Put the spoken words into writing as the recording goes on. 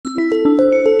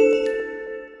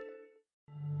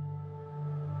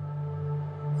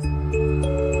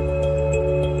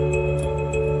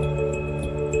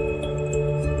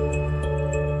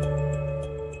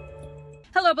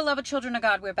Beloved children of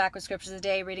God, we're back with scriptures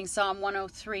today, reading Psalm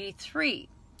 103:3.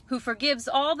 Who forgives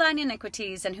all thine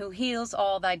iniquities and who heals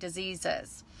all thy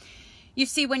diseases. You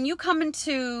see, when you come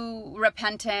into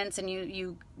repentance and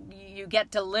you get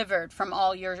delivered from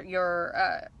all your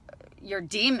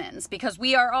demons, because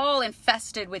we are all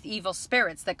infested with evil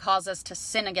spirits that cause us to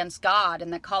sin against God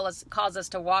and that cause us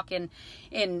to walk in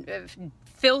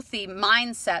filthy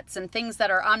mindsets and things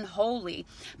that are unholy.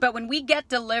 But when we get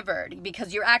delivered,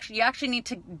 because you actually need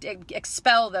to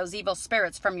expel those evil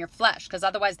spirits from your flesh, because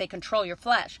otherwise they control your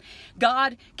flesh.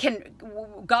 God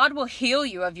will heal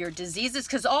you of your diseases,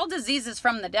 because all diseases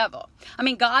from the devil. I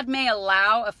mean, God may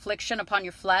allow affliction upon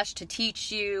your flesh to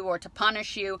teach you or to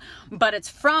punish you, but it's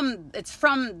from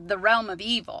the realm of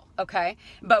evil, okay?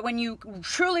 But when you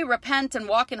truly repent and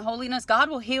walk in holiness, God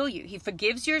will heal you. He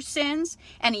forgives your sins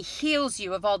and he heals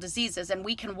you of all diseases, and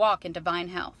we can walk in divine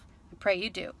health. I pray you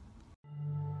do.